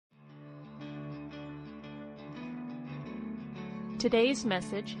Today's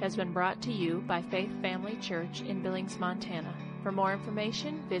message has been brought to you by Faith Family Church in Billings, Montana. For more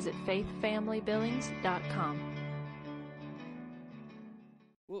information, visit faithfamilybillings.com.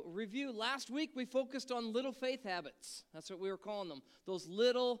 Well, review. Last week we focused on little faith habits. That's what we were calling them. Those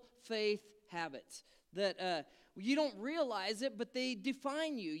little faith habits that you don't realize it, but they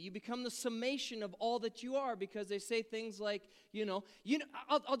define you. You become the summation of all that you are because they say things like,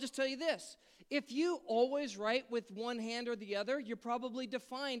 I'll just tell you this. If you always write with one hand or the other, you're probably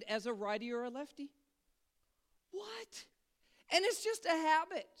defined as a righty or a lefty. What? And it's just a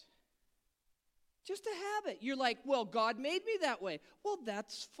habit. Just a habit. You're like, well, God made me that way. Well,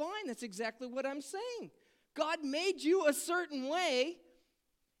 that's fine. That's exactly what I'm saying. God made you a certain way,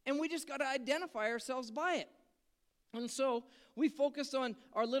 and we just got to identify ourselves by it. And so we focused on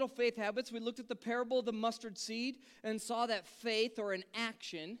our little faith habits. We looked at the parable of the mustard seed and saw that faith, or an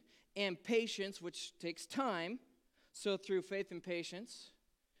action, and patience, which takes time. So through faith and patience,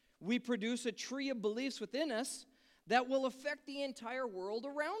 we produce a tree of beliefs within us that will affect the entire world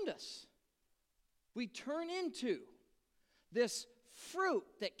around us. We turn into this fruit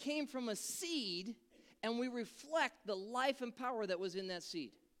that came from a seed, and we reflect the life and power that was in that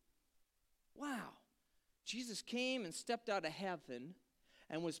seed. Wow. Jesus came and stepped out of heaven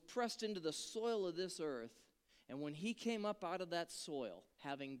and was pressed into the soil of this earth. And when he came up out of that soil,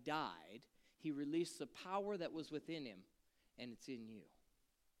 having died, he released the power that was within him, and it's in you.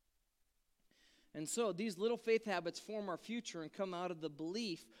 And so these little faith habits form our future and come out of the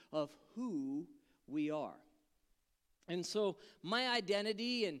belief of who we are. And so my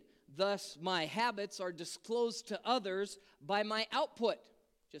identity and thus my habits are disclosed to others by my output,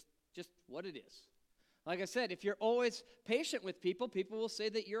 just what it is. Like I said, if you're always patient with people, people will say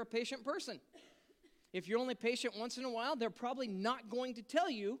that you're a patient person. If you're only patient once in a while, they're probably not going to tell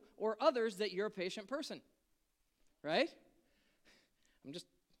you or others that you're a patient person. Right?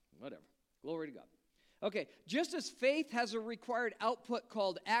 Whatever. Glory to God. Okay, just as faith has a required output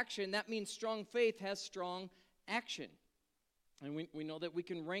called action, that means strong faith has strong action. And we know that we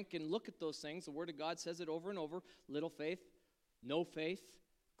can rank and look at those things. The Word of God says it over and over. Little faith, no faith,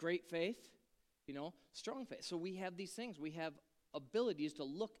 great faith, strong faith. So we have these things. We have abilities to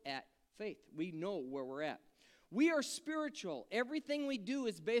look at faith. We know where we're at. We are spiritual. Everything we do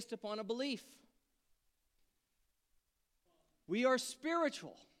is based upon a belief. We are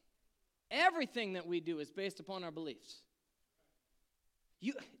spiritual. Everything that we do is based upon our beliefs.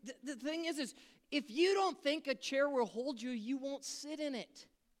 The thing is if you don't think a chair will hold you, you won't sit in it.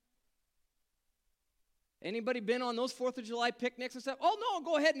 Anybody been on those 4th of July picnics and stuff? Oh, no,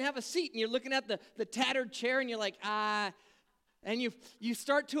 go ahead and have a seat. And you're looking at the tattered chair, and you're like, And you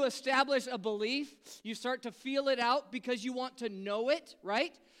start to establish a belief. You start to feel it out because you want to know it,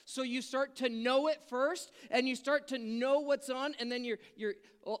 right? So you start to know it first, and you start to know what's on, and then you're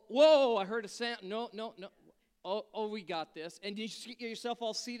whoa, I heard a sound. No. Oh, we got this. And you get yourself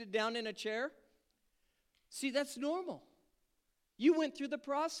all seated down in a chair. See, that's normal. You went through the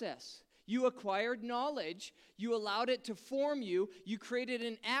process. You acquired knowledge. You allowed it to form you. You created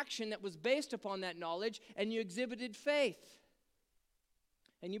an action that was based upon that knowledge, and you exhibited faith.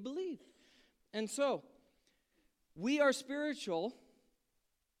 And you believed. And so, we are spiritual,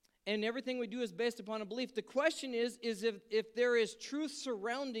 and everything we do is based upon a belief. The question is if there is truth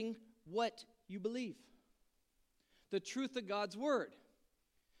surrounding what you believe. The truth of God's Word.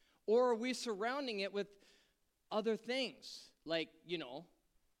 Or are we surrounding it with other things? Like,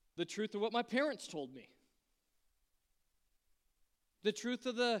 the truth of what my parents told me. The truth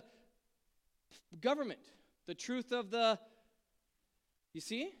of the government. The truth of you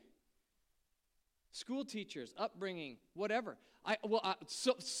see? School teachers, upbringing, whatever.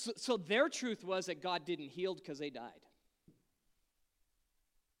 So their truth was that God didn't heal because they died.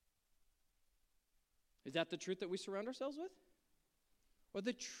 Is that the truth that we surround ourselves with? Or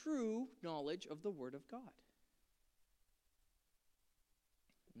the true knowledge of the Word of God?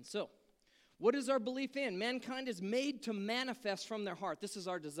 And so, what is our belief in? Mankind is made to manifest from their heart. This is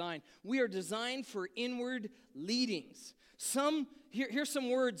our design. We are designed for inward leadings. Here's some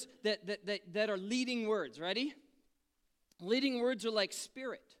words that are leading words. Ready? Leading words are like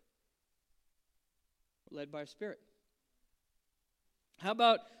spirit. We're led by our spirit. How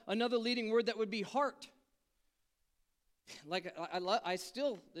about another leading word that would be heart? Like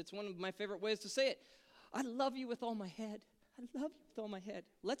it's one of my favorite ways to say it. I love you with all my head. I love you with all my head.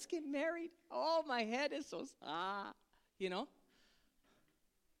 Let's get married. Oh, my head is so,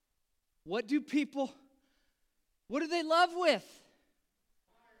 What do they love with?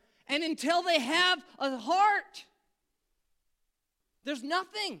 And until they have a heart, there's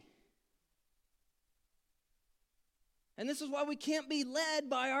nothing. And this is why we can't be led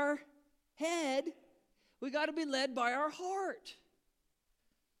by our head. We got to be led by our heart.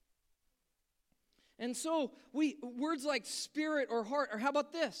 And so words like spirit or heart, or how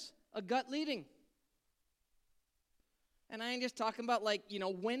about this? A gut leading. And I ain't just talking about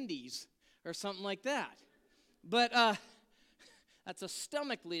Wendy's or something like that. But that's a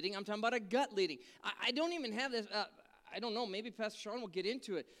stomach leading. I'm talking about a gut leading. I don't even have this. I don't know. Maybe Pastor Sean will get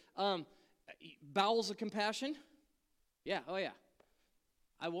into it. Bowels of compassion. Yeah. Oh, yeah.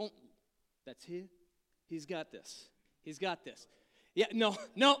 I won't. That's him. He's got this. He's got this. Yeah. No.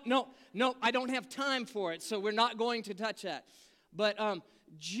 I don't have time for it, so we're not going to touch that. But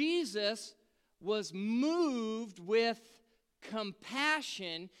Jesus was moved with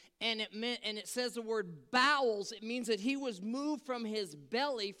compassion, and it says the word bowels. It means that he was moved from his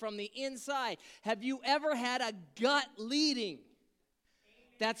belly, from the inside. Have you ever had a gut leading?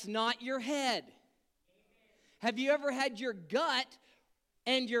 Amen. That's not your head. Amen. Have you ever had your gut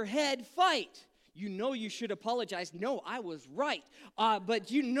and your head fight? You know you should apologize. No, I was right. But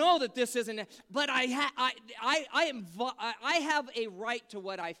you know that this isn't. But I have a right to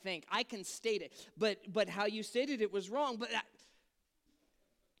what I think. I can state it. But how you stated it was wrong. But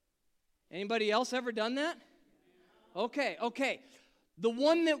anybody else ever done that? Okay. The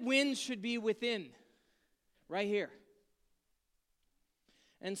one that wins should be within, right here.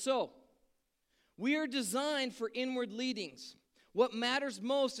 And so, we are designed for inward leadings. What matters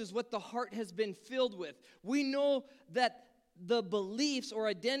most is what the heart has been filled with. We know that the beliefs or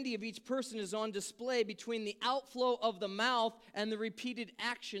identity of each person is on display between the outflow of the mouth and the repeated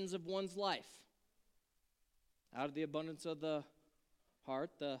actions of one's life. Out of the abundance of the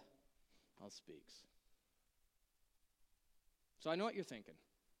heart, the mouth speaks. So I know what you're thinking.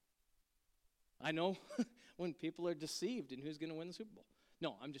 I know when people are deceived and who's going to win the Super Bowl.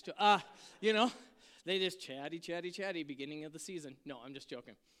 No, I'm just, they just chatty, beginning of the season. No, I'm just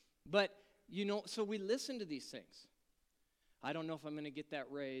joking. But, so we listen to these things. I don't know if I'm going to get that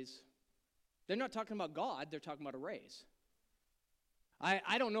raise. They're not talking about God. They're talking about a raise.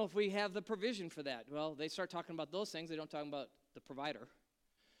 I don't know if we have the provision for that. Well, they start talking about those things. They don't talk about the provider.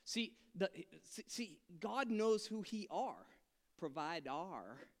 See, God knows who he are.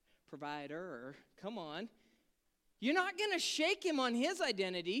 Provider. Come on. You're not going to shake him on his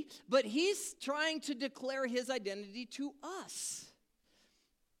identity, but he's trying to declare his identity to us.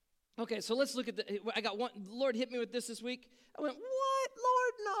 Okay, so let's look at I got one. The Lord hit me with this week. I went, what?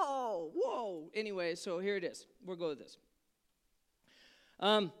 Lord, no. Whoa. Anyway, so here it is. We'll go with this.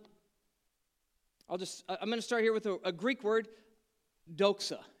 I'm going to start here with a Greek word,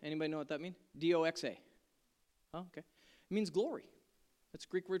 doxa. Anybody know what that means? D-O-X-A. Oh, okay. It means glory. That's a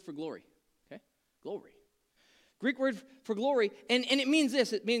Greek word for glory. Okay? Glory. Greek word for glory, and it means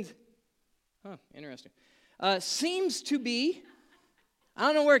this. It means, interesting. Seems to be, I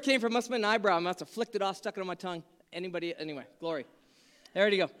don't know where it came from. Must have been an eyebrow. I must have flicked it off, stuck it on my tongue. Anyway, glory. There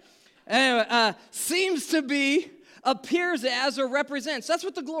you go. Anyway, seems to be, appears as, or represents. That's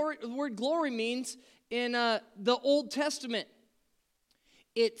what the word glory means in the Old Testament.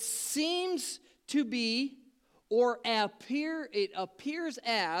 It seems to be, or it appears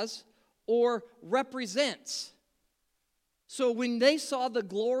as, or represents. So when they saw the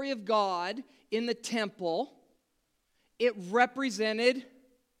glory of God in the temple, it represented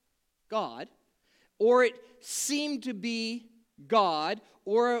God, or it seemed to be God,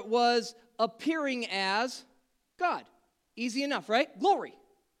 or it was appearing as God. Easy enough, right? Glory.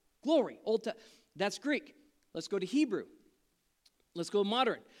 That's Greek. Let's go to Hebrew. Let's go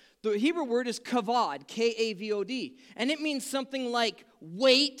modern. The Hebrew word is kavod, K-A-V-O-D, and it means something like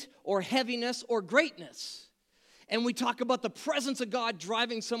weight or heaviness or greatness. And we talk about the presence of God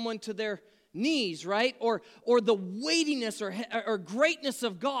driving someone to their knees, right? Or the weightiness or greatness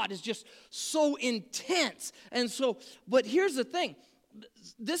of God is just so intense. And so, but here's the thing.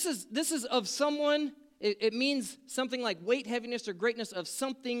 This is of someone. It means something like weight, heaviness, or greatness of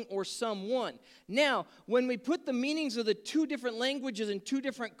something or someone. Now, when we put the meanings of the two different languages and two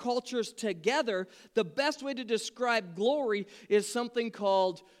different cultures together, the best way to describe glory is something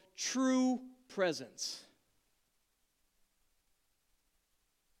called true presence.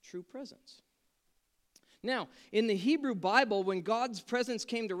 True presence. Now, in the Hebrew Bible, when God's presence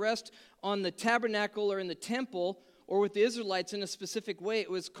came to rest on the tabernacle or in the temple, or with the Israelites in a specific way,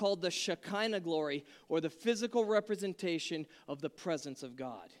 it was called the Shekinah glory, or the physical representation of the presence of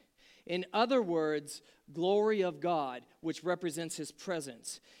God. In other words, glory of God, which represents his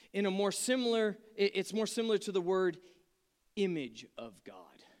presence. It's more similar to the word image of God,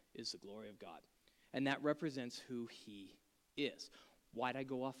 is the glory of God. And that represents who he is. Why'd I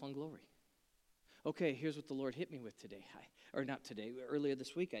go off on glory? okay, here's what the Lord hit me with today. Or not today, earlier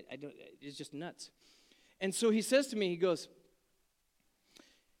this week. I don't. It's just nuts. And so he says to me, he goes,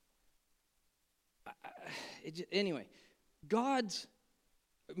 anyway,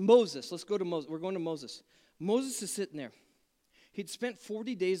 Moses, let's go to Moses. We're going to Moses. Moses is sitting there. He'd spent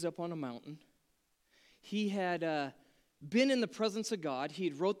 40 days up on a mountain. He had been in the presence of God. He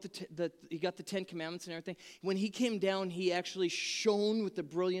had he got the 10 Commandments and everything. When he came down, he actually shone with the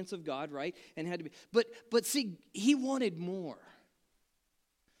brilliance of God, right? And had to be. But see, he wanted more.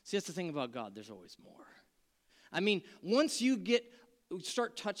 See, that's the thing about God. There's always more. I mean, once you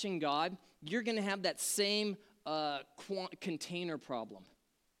start touching God, you're going to have that same container problem.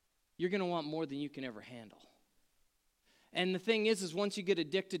 You're going to want more than you can ever handle. And the thing is once you get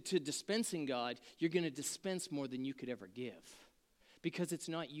addicted to dispensing God, you're going to dispense more than you could ever give. Because it's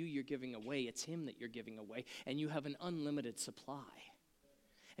not you you're giving away, it's Him that you're giving away. And you have an unlimited supply.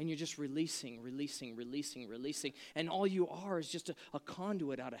 And you're just releasing. And all you are is just a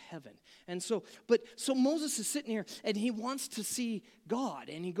conduit out of heaven. And so Moses is sitting here, and he wants to see God.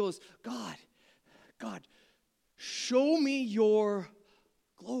 And he goes, God, show me your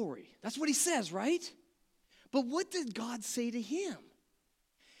glory. That's what he says, right? But what did God say to him?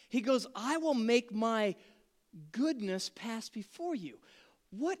 He goes, I will make my goodness pass before you.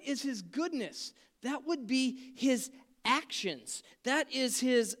 What is his goodness? That would be his actions. That is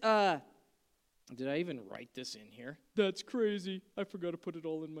his, did I even write this in here? That's crazy. I forgot to put it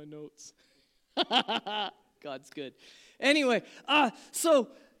all in my notes. God's good. Anyway, so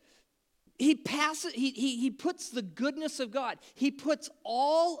he puts the goodness of God. He puts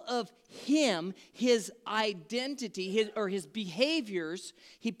all of him, his identity, his behaviors,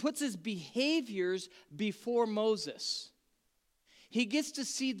 he puts his behaviors before Moses. He gets to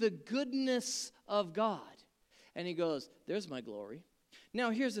see the goodness of God. And he goes, there's my glory.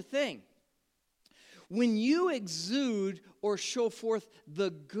 Now, here's the thing. When you exude or show forth the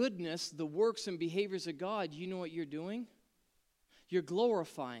goodness, the works and behaviors of God, you know what you're doing? You're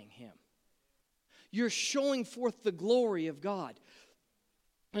glorifying Him. You're showing forth the glory of God.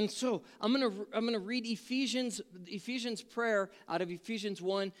 And so I'm gonna read Ephesians prayer out of Ephesians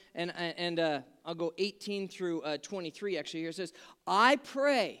 1, and I'll go 18 through 23. Actually, here it says, I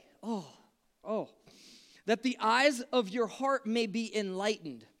pray, that the eyes of your heart may be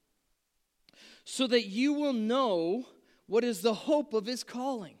enlightened, so that you will know what is the hope of His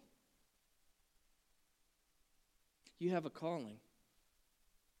calling. You have a calling.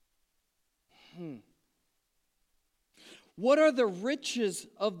 What are the riches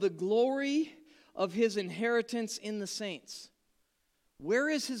of the glory of His inheritance in the saints? Where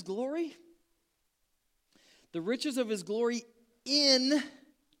is His glory? The riches of His glory in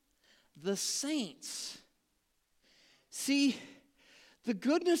the saints. See, the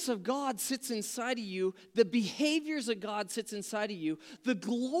goodness of God sits inside of you. The behaviors of God sits inside of you. The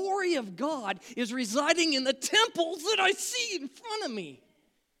glory of God is residing in the temples that I see in front of me.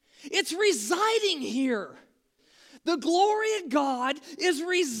 It's residing here. The glory of God is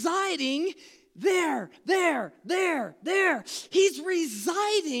residing there. He's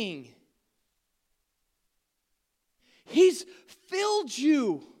residing. He's filled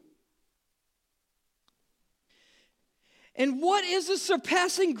you. And what is the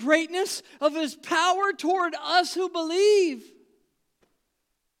surpassing greatness of His power toward us who believe?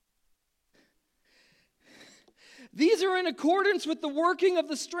 These are in accordance with the working of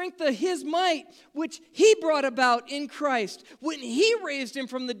the strength of His might, which He brought about in Christ when He raised Him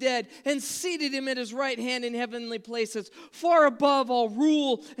from the dead and seated Him at His right hand in heavenly places, far above all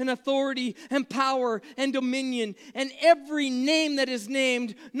rule and authority and power and dominion, and every name that is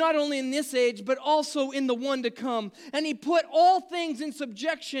named, not only in this age, but also in the one to come. And He put all things in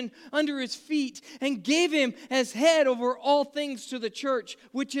subjection under His feet and gave Him as head over all things to the church,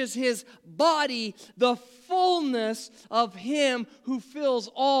 which is His body, the fullness of Him who fills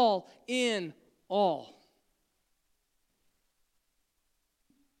all in all.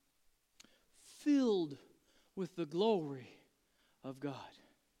 Filled with the glory of God.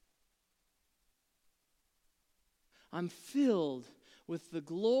 I'm filled with the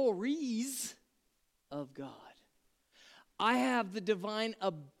glories of God. I have the divine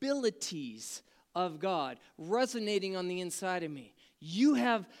abilities of God resonating on the inside of me. You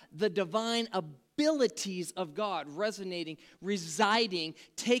have the divine abilities of God resonating, residing,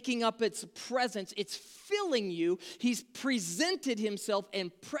 taking up its presence. It's filling you. He's presented Himself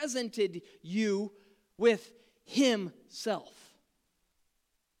and presented you with Himself.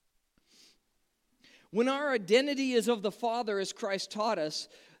 When our identity is of the Father, as Christ taught us,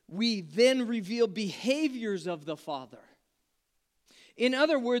 we then reveal behaviors of the Father. In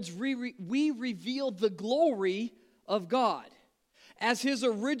other words, we reveal the glory of God as His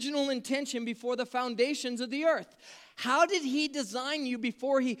original intention before the foundations of the earth. How did He design you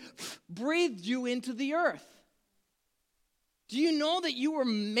before He breathed you into the earth? Do you know that you were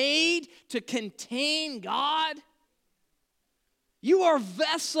made to contain God? You are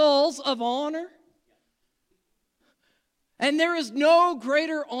vessels of honor. And there is no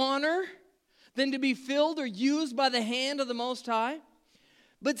greater honor than to be filled or used by the hand of the Most High.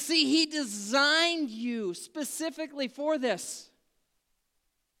 But see, He designed you specifically for this.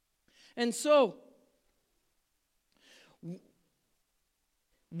 And so,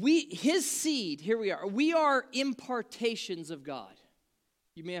 His seed, here we are impartations of God.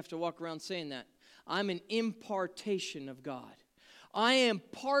 You may have to walk around saying that. I'm an impartation of God. I am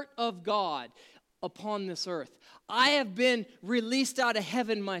part of God upon this earth. I have been released out of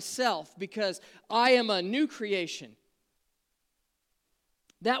heaven myself because I am a new creation.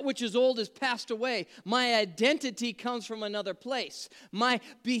 That which is old has passed away. My identity comes from another place. My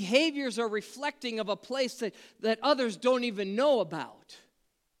behaviors are reflecting of a place that others don't even know about.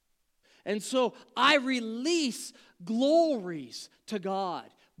 And so I release glories to God,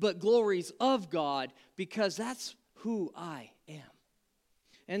 but glories of God, because that's who I am.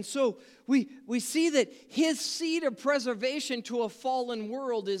 And so we see that His seed of preservation to a fallen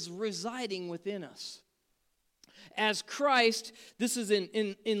world is residing within us. As Christ, this is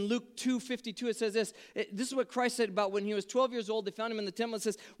in Luke 2:52, it says this. This is what Christ said about when He was 12 years old. They found Him in the temple. It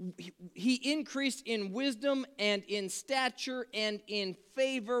says, He increased in wisdom and in stature and in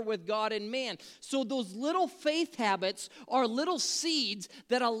favor with God and man. So those little faith habits are little seeds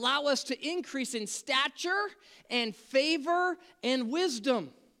that allow us to increase in stature and favor and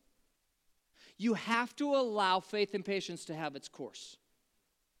wisdom. You have to allow faith and patience to have its course.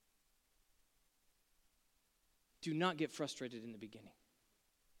 Do not get frustrated in the beginning.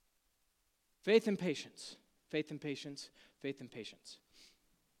 Faith and patience. Faith and patience. Faith and patience.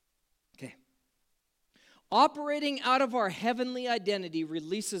 Okay. Operating out of our heavenly identity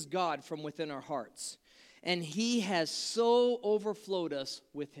releases God from within our hearts. And He has so overflowed us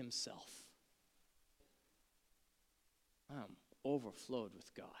with Himself. I'm overflowed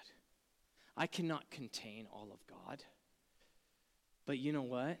with God. I cannot contain all of God. But you know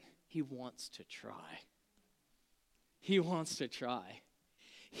what? He wants to try. He wants to try.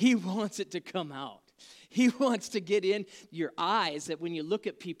 He wants it to come out. He wants to get in your eyes that when you look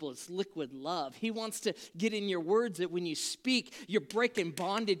at people, it's liquid love. He wants to get in your words that when you speak, you're breaking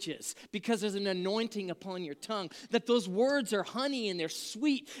bondages because there's an anointing upon your tongue. That those words are honey and they're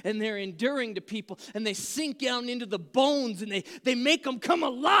sweet and they're enduring to people and they sink down into the bones and they make them come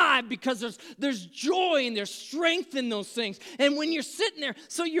alive because there's joy and there's strength in those things. And when you're sitting there,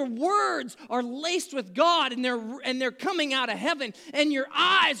 so your words are laced with God and they're coming out of heaven and your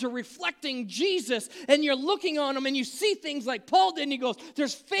eyes are reflecting Jesus and you're looking on them and you see things like Paul did and he goes,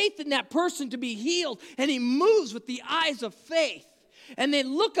 there's faith in that person to be healed, and he moves with the eyes of faith. And they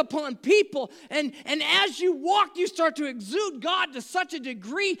look upon people, and as you walk, you start to exude God to such a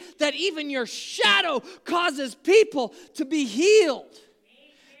degree that even your shadow causes people to be healed.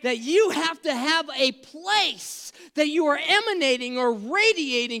 That you have to have a place that you are emanating or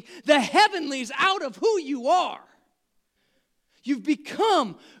radiating the heavenlies out of who you are. You've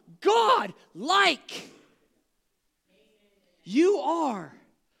become God-like. You are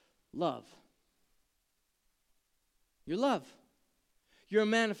love. You're love. You're a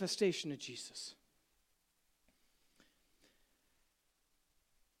manifestation of Jesus.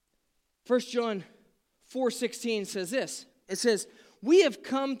 1 John 4:16 says this. It says, we have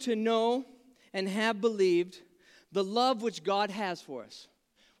come to know and have believed the love which God has for us.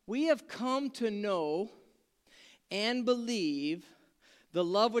 We have come to know and believe the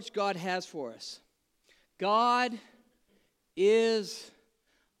love which God has for us. God is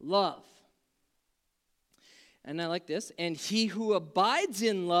love. And I like this. And he who abides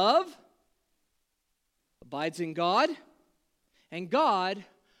in love abides in God, and God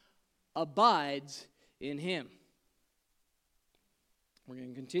abides in him. We're going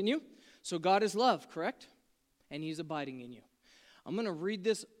to continue. So God is love, correct? And he's abiding in you. I'm going to read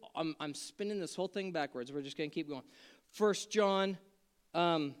this. I'm spinning this whole thing backwards. We're just going to keep going. 1 John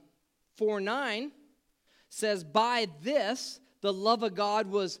 4:9 says, by this the love of God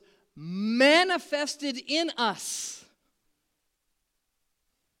was manifested in us.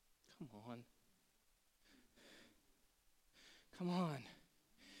 Come on.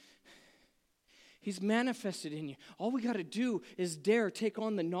 He's manifested in you. All we got to do is dare take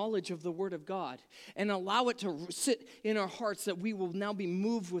on the knowledge of the Word of God and allow it to sit in our hearts that we will now be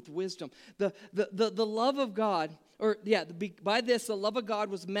moved with wisdom. The love of God, by this the love of God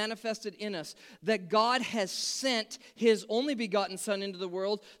was manifested in us, that God has sent his only begotten Son into the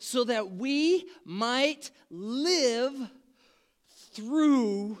world so that we might live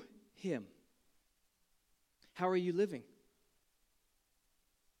through him. How are you living?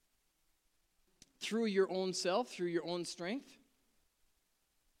 Through your own self, through your own strength?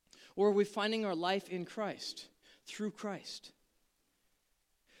 Or are we finding our life in Christ, through Christ?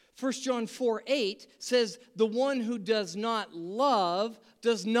 1 John 4:8 says, the one who does not love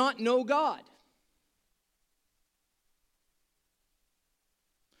does not know God.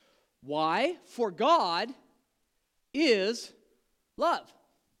 Why? For God is love.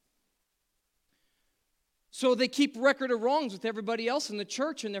 So they keep record of wrongs with everybody else in the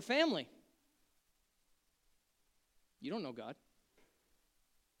church and their family. You don't know God.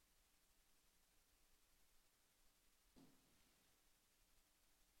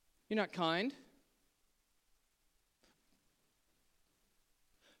 You're not kind.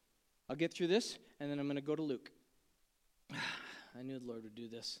 I'll get through this, and then I'm going to go to Luke. I knew the Lord would do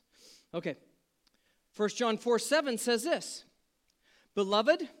this. Okay. 1 John 4:7 says this,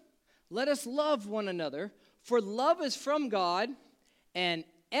 Beloved, let us love one another, for love is from God, and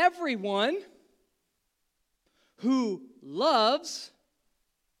everyone who loves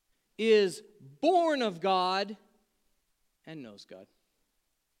is born of God and knows God.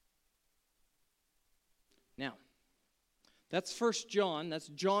 Now, that's 1 John. That's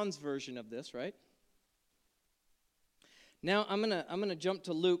John's version of this, right? Now, I'm gonna jump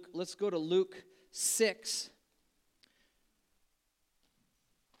to Luke. Let's go to Luke 6.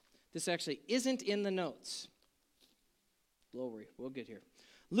 This actually isn't in the notes. Glory, we'll get here.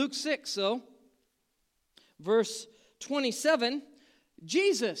 Luke 6, though, verse 27,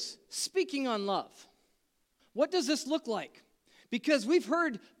 Jesus speaking on love. What does this look like? Because we've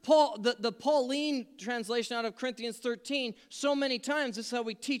heard Paul, the Pauline translation out of Corinthians 13 so many times. This is how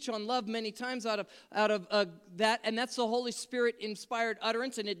we teach on love many times out of that. And that's the Holy Spirit inspired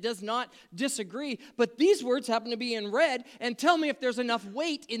utterance, and it does not disagree. But these words happen to be in red, and tell me if there's enough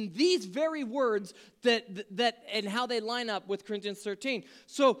weight in these very words that and how they line up with Corinthians 13.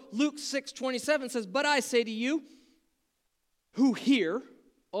 So Luke 6:27 says, But I say to you who hear.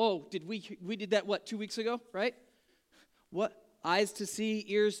 Oh, we did that, 2 weeks ago, right? What? Eyes to see,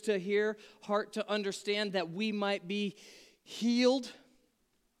 ears to hear, heart to understand, that we might be healed.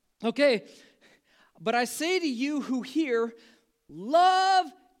 Okay, but I say to you who hear, love.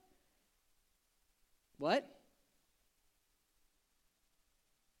 What?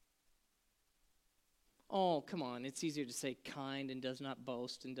 Oh, come on. It's easier to say kind and does not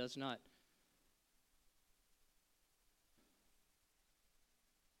boast and does not.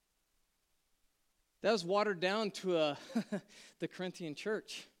 That was watered down to the Corinthian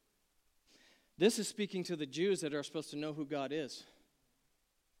church. This is speaking to the Jews that are supposed to know who God is.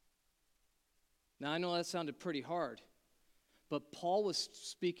 Now, I know that sounded pretty hard, but Paul was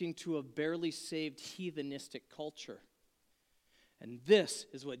speaking to a barely saved heathenistic culture. And this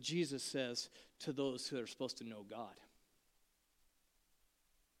is what Jesus says to those who are supposed to know God.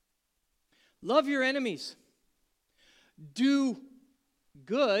 Love your enemies. Do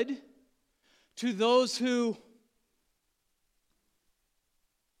good to those who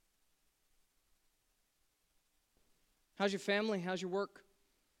how's your family? How's your work?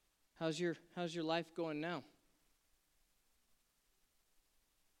 How's your life going now?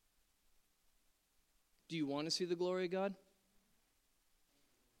 Do you want to see the glory of God?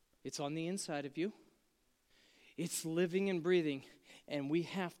 It's on the inside of you. It's living and breathing, and we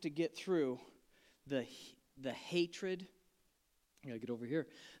have to get through the hatred. I gotta get over here.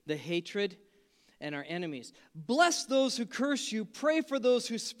 The hatred and our enemies. Bless those who curse you. Pray for those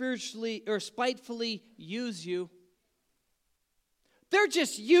who spiritually or spitefully use you. They're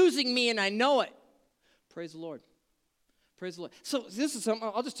just using me and I know it. Praise the Lord. Praise the Lord. So this is something,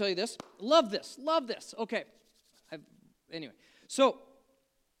 I'll just tell you this. Love this. Love this. Okay. Anyway. So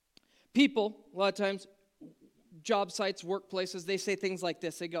people, a lot of times, job sites, workplaces, they say things like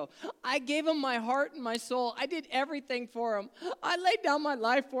this. They go, I gave him my heart and my soul. I did everything for him. I laid down my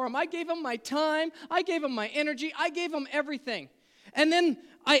life for him. I gave him my time. I gave him my energy. I gave him everything. And then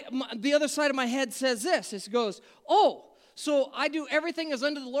the other side of my head says this. It goes, oh, so I do everything as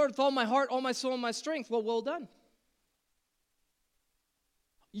unto the Lord with all my heart, all my soul, and my strength. Well done.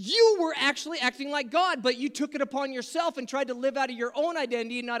 You were actually acting like God, but you took it upon yourself and tried to live out of your own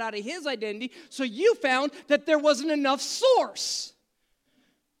identity, not out of his identity. So you found that there wasn't enough source.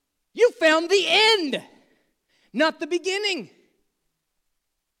 You found the end, not the beginning.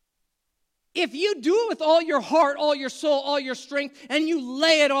 If you do it with all your heart, all your soul, all your strength, and you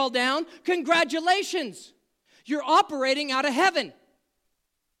lay it all down, congratulations. You're operating out of heaven.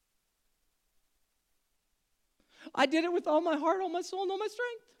 I did it with all my heart, all my soul, and all my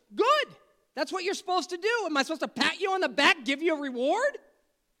strength. Good. That's what you're supposed to do. Am I supposed to pat you on the back, give you a reward?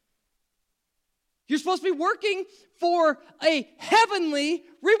 You're supposed to be working for a heavenly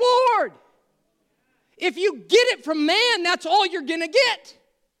reward. If you get it from man, that's all you're going to get.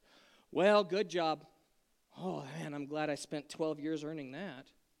 Well, good job. Oh, man, I'm glad I spent 12 years earning that.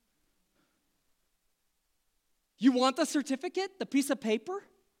 You want the certificate, the piece of paper?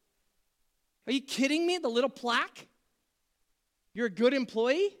 Are you kidding me? The little plaque? You're a good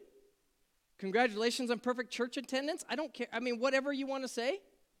employee? Congratulations on perfect church attendance? I don't care. I mean, whatever you want to say.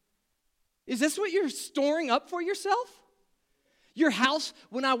 Is this what you're storing up for yourself? Your house,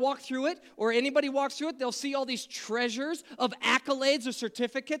 when I walk through it, or anybody walks through it, they'll see all these treasures of accolades or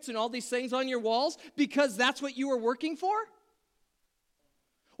certificates and all these things on your walls because that's what you were working for?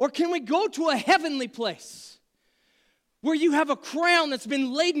 Or can we go to a heavenly place where you have a crown that's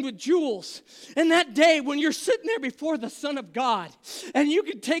been laden with jewels, and that day when you're sitting there before the Son of God, and you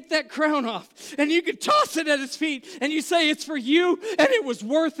can take that crown off, and you can toss it at his feet, and you say, it's for you, and it was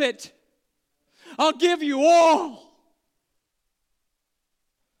worth it. I'll give you all.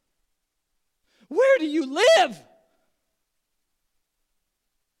 Where do you live?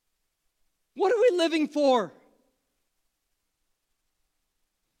 What are we living for?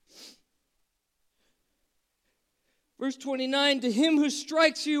 Verse 29, to him who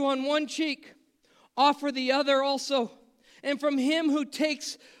strikes you on one cheek, offer the other also. And from him who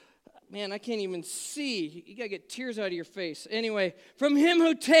takes, man, I can't even see. You got to get tears out of your face. Anyway, from him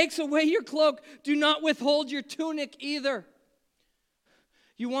who takes away your cloak, do not withhold your tunic either.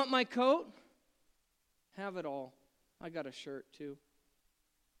 You want my coat? Have it all. I got a shirt too.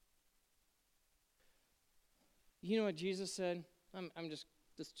 You know what Jesus said?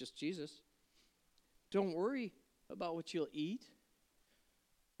 This is just Jesus. Don't worry about what you'll eat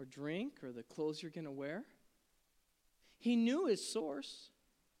or drink or the clothes you're going to wear. He knew his source.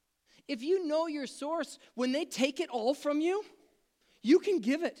 If you know your source, when they take it all from you, you can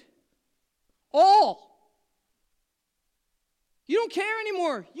give it. All. You don't care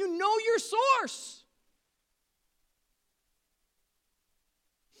anymore. You know your source.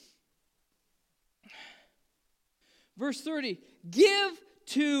 Verse 30, give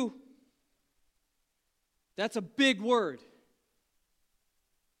to, that's a big word.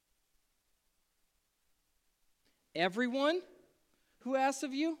 Everyone who asks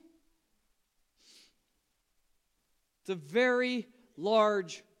of you? It's a very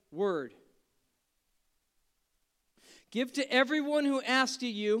large word. Give to everyone who asks of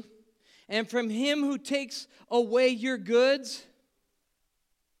you, and from him who takes away your goods,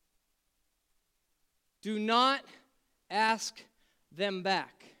 do not ask them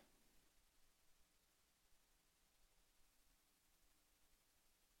back.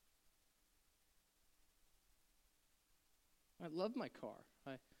 I love my car.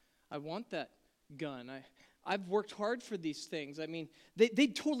 I want that gun. I've worked hard for these things. I mean, they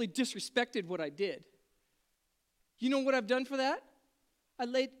totally disrespected what I did. You know what I've done for that?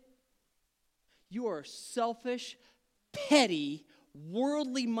 You are a selfish, petty,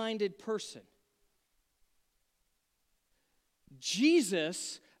 worldly-minded person.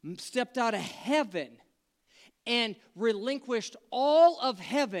 Jesus stepped out of heaven and relinquished all of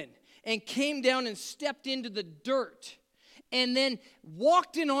heaven and came down and stepped into the dirt and then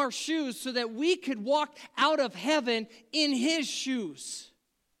walked in our shoes so that we could walk out of heaven in his shoes.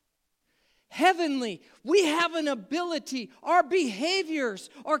 Heavenly, we have an ability. Our behaviors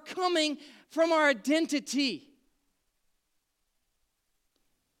are coming from our identity.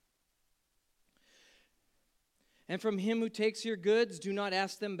 And from him who takes your goods, do not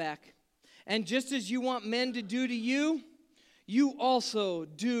ask them back. And just as you want men to do to you, you also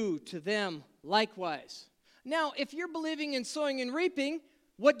do to them likewise. Now, if you're believing in sowing and reaping,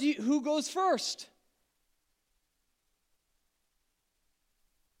 who goes first?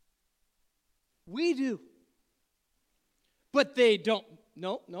 We do. But they don't.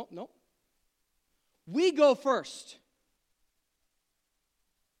 No. We go first.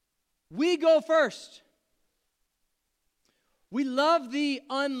 We go first. We love the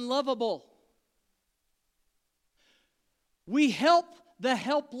unlovable. We help the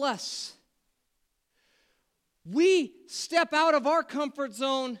helpless. We step out of our comfort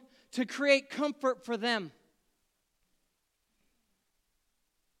zone to create comfort for them.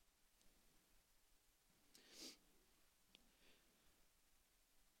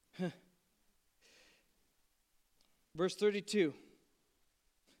 Verse 32.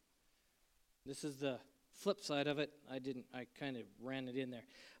 This is the flip side of it, I kind of ran it in there.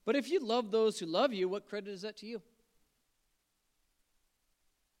 But if you love those who love you, what credit is that to you?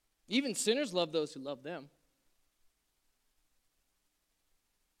 Even sinners love those who love them.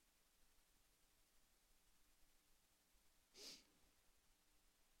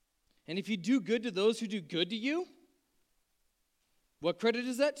 And if you do good to those who do good to you, what credit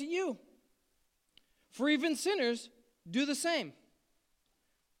is that to you? For even sinners do the same.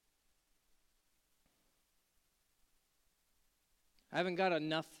 I haven't got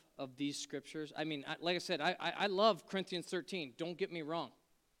enough of these scriptures. I mean, like I said, I love Corinthians 13. Don't get me wrong.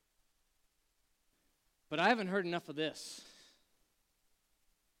 But I haven't heard enough of this.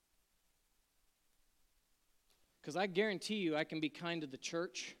 Because I guarantee you I can be kind to the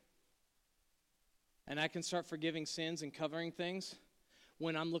church and I can start forgiving sins and covering things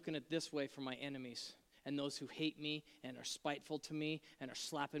when I'm looking at this way for my enemies and those who hate me and are spiteful to me and are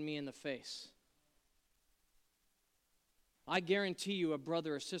slapping me in the face. I guarantee you a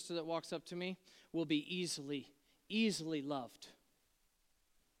brother or sister that walks up to me will be easily loved.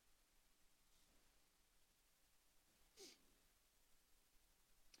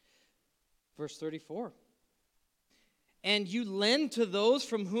 Verse 34. And you lend to those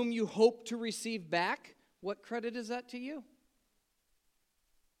from whom you hope to receive back. What credit is that to you?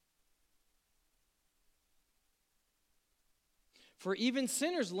 For even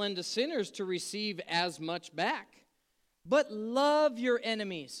sinners lend to sinners to receive as much back. But love your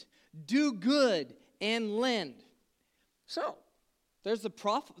enemies, do good, and lend. So, there's a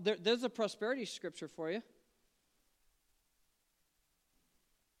prosperity scripture for you.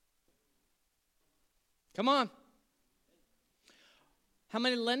 Come on. How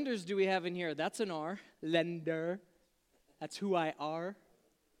many lenders do we have in here? That's an R. Lender. That's who I are.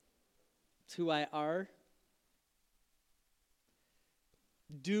 That's who I are.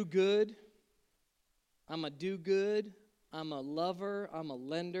 Do good. I'm a do good. I'm a lover. I'm a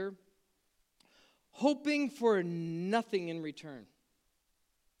lender. Hoping for nothing in return.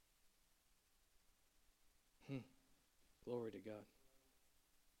 Glory to God.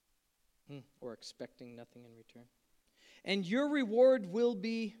 Or expecting nothing in return. And your reward will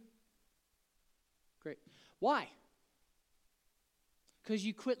be great. Why? Because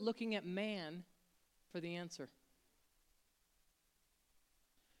you quit looking at man for the answer.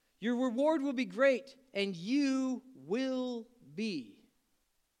 Your reward will be great, and you will be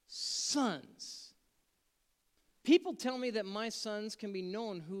sons. People tell me that my sons can be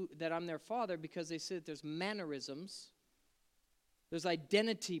known that I'm their father because they say that there's mannerisms, there's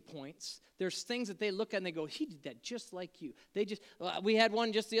identity points, there's things that they look at and they go, he did that just like you. We had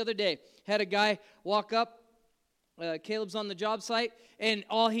one just the other day. Had a guy walk up, Caleb's on the job site, and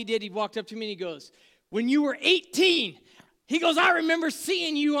all he did, he walked up to me and he goes, when you were 18, he goes, I remember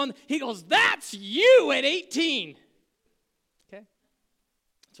seeing you he goes, that's you at 18. Okay?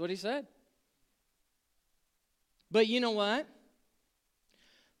 That's what he said. But you know what?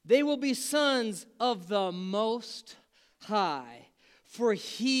 They will be sons of the Most High, for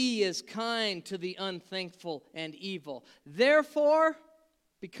he is kind to the unthankful and evil. Therefore,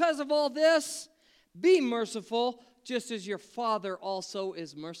 because of all this, be merciful, just as your Father also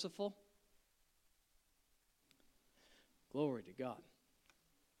is merciful. Glory to God.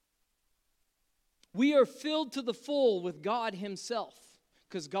 We are filled to the full with God himself,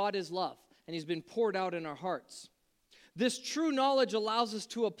 because God is love, and he's been poured out in our hearts. This true knowledge allows us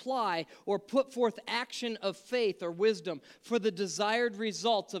to apply or put forth action of faith or wisdom for the desired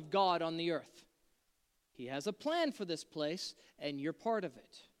results of God on the earth. He has a plan for this place, and you're part of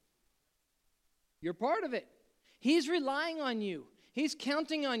it. You're part of it. He's relying on you. He's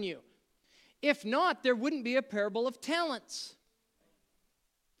counting on you. If not, there wouldn't be a parable of talents.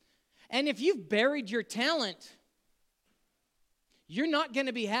 And if you've buried your talent, you're not going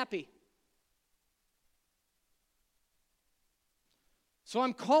to be happy. So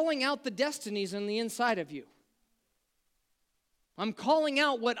I'm calling out the destinies on the inside of you. I'm calling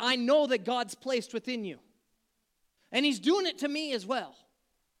out what I know that God's placed within you. And he's doing it to me as well.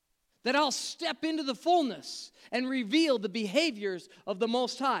 That I'll step into the fullness and reveal the behaviors of the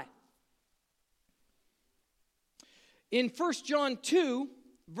Most High. In 1 John 2,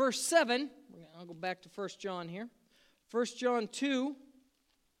 verse 7, I'll go back to 1 John here. 1 John 2,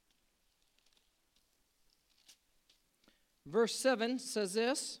 verse 7 says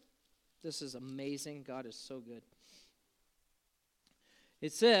this. This is amazing. God is so good.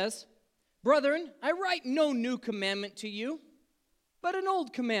 It says, Brethren, I write no new commandment to you, but an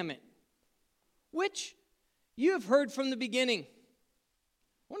old commandment, which you have heard from the beginning.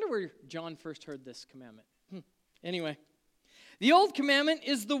 I wonder where John first heard this commandment. Anyway, The old commandment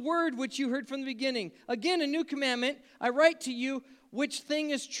is the word which you heard from the beginning. Again, a new commandment I write to you, which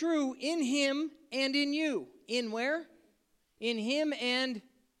thing is true in him and in you. In where? In him and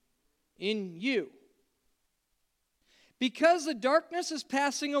in you. Because the darkness is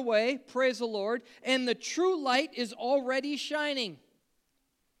passing away, praise the Lord, and the true light is already shining.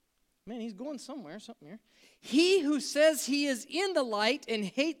 Man, he's going somewhere, something here. He who says he is in the light and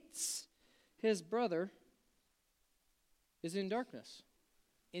hates his brother is in darkness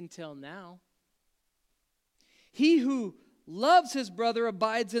until now. He who loves his brother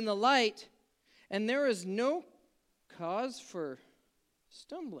abides in the light, and there is no cause for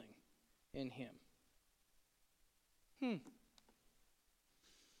stumbling in him.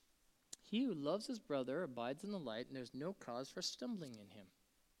 He who loves his brother abides in the light, and there's no cause for stumbling in him.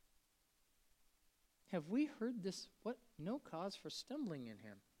 Have we heard this? What? No cause for stumbling in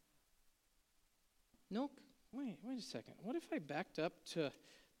him. No. Wait a second. What if I backed up to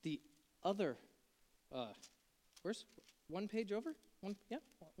the other? Where's one page over?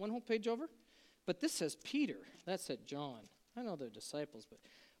 One whole page over. But this says Peter. That said John. I know they're disciples, but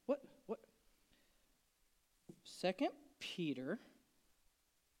what? 2 Peter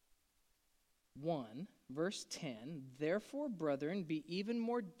 1, verse 10. Therefore, brethren, be even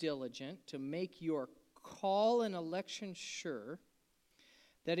more diligent to make your call and election sure,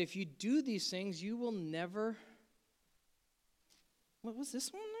 that if you do these things, you will never... What was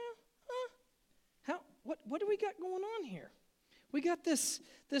this one now? What do we got going on here? We got this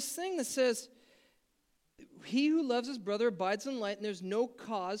thing that says, he who loves his brother abides in light, and there's no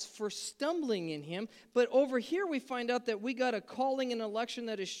cause for stumbling in him. But over here we find out that we got a calling and election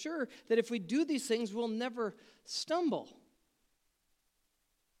that is sure, that if we do these things, we'll never stumble.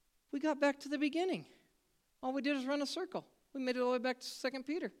 We got back to the beginning. All we did is run a circle. We made it all the way back to 2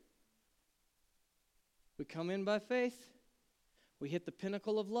 Peter. We come in by faith. We hit the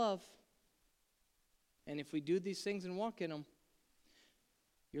pinnacle of love. And if we do these things and walk in them,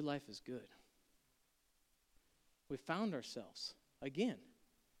 your life is good. We found ourselves again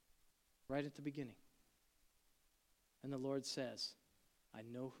right at the beginning. And the Lord says, I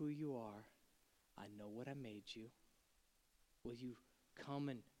know who you are. I know what I made you. Will you come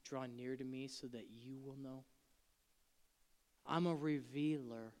and draw near to me so that you will know? I'm a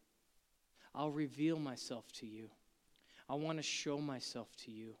revealer. I'll reveal myself to you. I want to show myself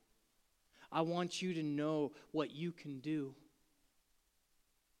to you. I want you to know what you can do.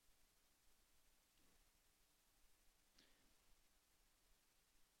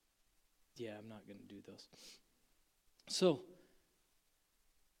 Yeah, I'm not going to do those. So,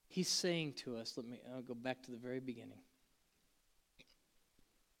 he's saying to us, I'll go back to the very beginning,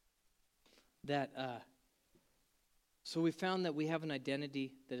 that, so we found that we have an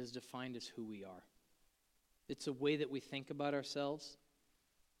identity that is defined as who we are. It's a way that we think about ourselves,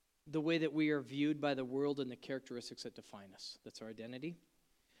 the way that we are viewed by the world, and the characteristics that define us. That's our identity.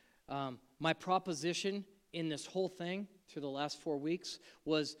 My proposition in this whole thing through the last 4 weeks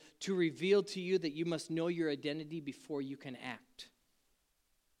was to reveal to you that you must know your identity before you can act.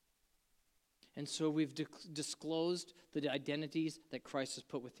 And so we've disclosed the identities that Christ has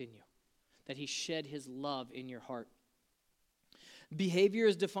put within you, that he shed his love in your heart. Behavior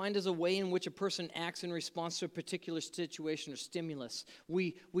is defined as a way in which a person acts in response to a particular situation or stimulus.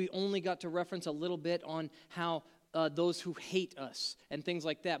 We only got to reference a little bit on how those who hate us and things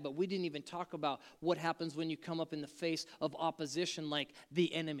like that, but we didn't even talk about what happens when you come up in the face of opposition like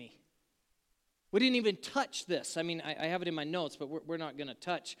the enemy. We didn't even touch this. I mean, I have it in my notes, but we're not going to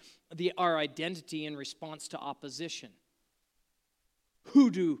touch our identity in response to opposition. Who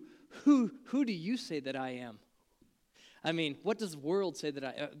do you say that I am? I mean, what does the world say that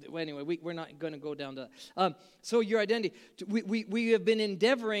I... anyway, we're not going to go down to that. So your identity. We have been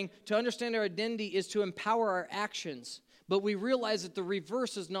endeavoring to understand our identity is to empower our actions. But we realize that the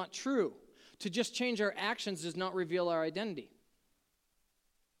reverse is not true. To just change our actions does not reveal our identity.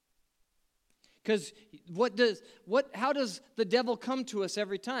 Because how does the devil come to us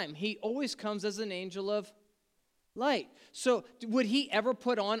every time? He always comes as an angel of light. So would he ever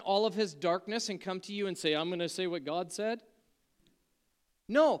put on all of his darkness and come to you and say, I'm going to say what God said?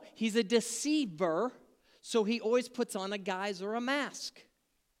 No, he's a deceiver, so he always puts on a guise or a mask.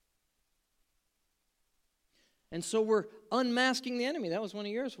 And so we're unmasking the enemy. That was one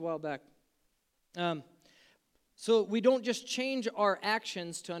of yours a while back. So we don't just change our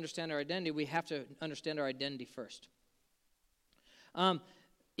actions to understand our identity. We have to understand our identity first.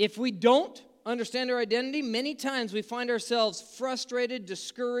 If we don't understand our identity, many times we find ourselves frustrated,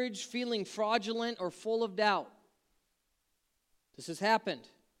 discouraged, feeling fraudulent, or full of doubt. This has happened,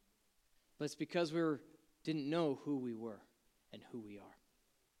 but it's because we didn't know who we were. and who we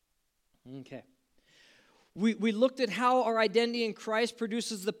are. Okay. We looked at how our identity in Christ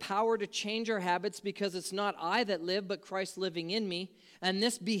produces the power to change our habits because it's not I that live, but Christ living in me. And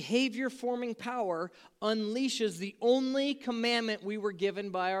this behavior-forming power unleashes the only commandment we were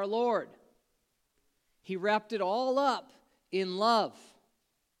given by our Lord. He wrapped it all up in love.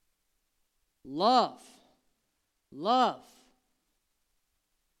 Love. Love.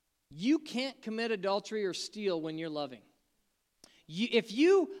 You can't commit adultery or steal when you're loving. If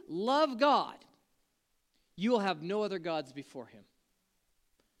you love God, you will have no other gods before Him.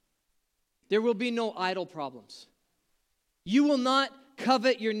 There will be no idol problems. You will not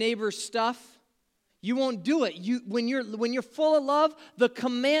covet your neighbor's stuff. You won't do it. When you're full of love, the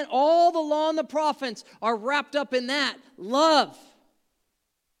command, all the law and the prophets are wrapped up in that love.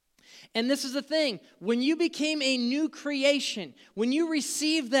 And this is the thing, when you became a new creation, when you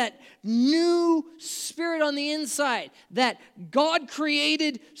received that new spirit on the inside, that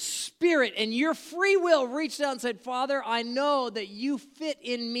God-created spirit, and your free will reached out and said, Father, I know that you fit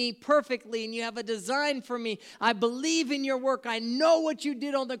in me perfectly, and you have a design for me. I believe in your work. I know what you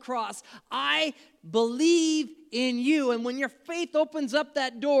did on the cross. I believe in you. And when your faith opens up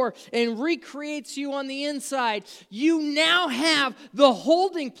that door and recreates you on the inside, you now have the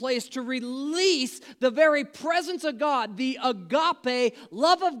holding place to release the very presence of God. The agape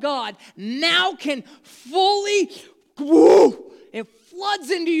love of God now can fully, it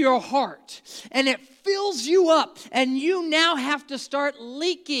floods into your heart and it fills you up, and you now have to start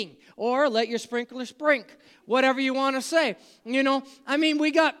leaking, or let your sprinkler sprink, whatever you want to say.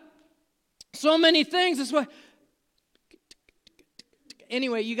 We got so many things. That's why.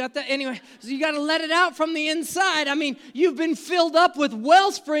 Anyway, you got that? Anyway, so you got to let it out from the inside. You've been filled up with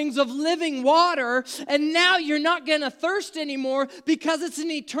well springs of living water, and now you're not going to thirst anymore because it's an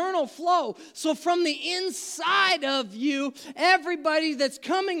eternal flow. So from the inside of you, everybody that's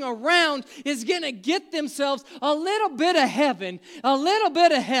coming around is going to get themselves a little bit of heaven, a little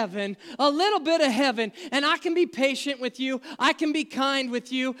bit of heaven, a little bit of heaven. And I can be patient with you. I can be kind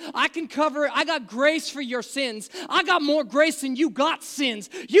with you. I can cover it. I got grace for your sins. I got more grace than you got sins.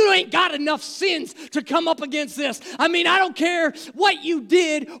 You ain't got enough sins to come up against this. I don't care what you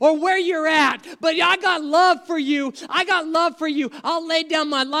did or where you're at, but I got love for you. I got love for you. I'll lay down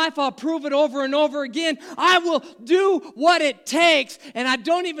my life. I'll prove it over and over again. I will do what it takes, and I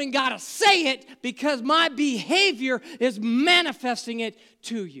don't even got to say it because my behavior is manifesting it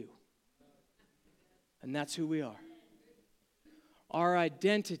to you. And that's who we are. Our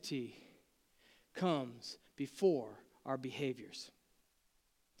identity comes before our behaviors.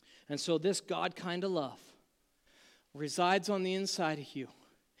 And so this God kind of love resides on the inside of you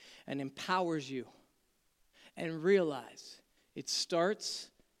and empowers you. And realize it starts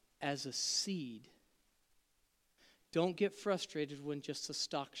as a seed. Don't get frustrated when just a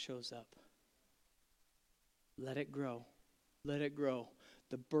stalk shows up. Let it grow. Let it grow.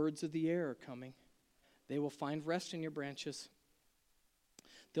 The birds of the air are coming. They will find rest in your branches.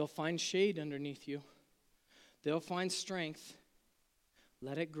 They'll find shade underneath you. They'll find strength.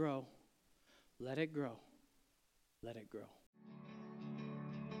 Let it grow. Let it grow. Let it grow.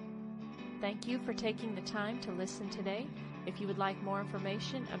 Thank you for taking the time to listen today. If you would like more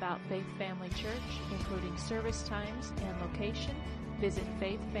information about Faith Family Church, including service times and location, visit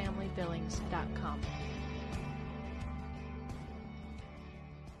faithfamilybillings.com.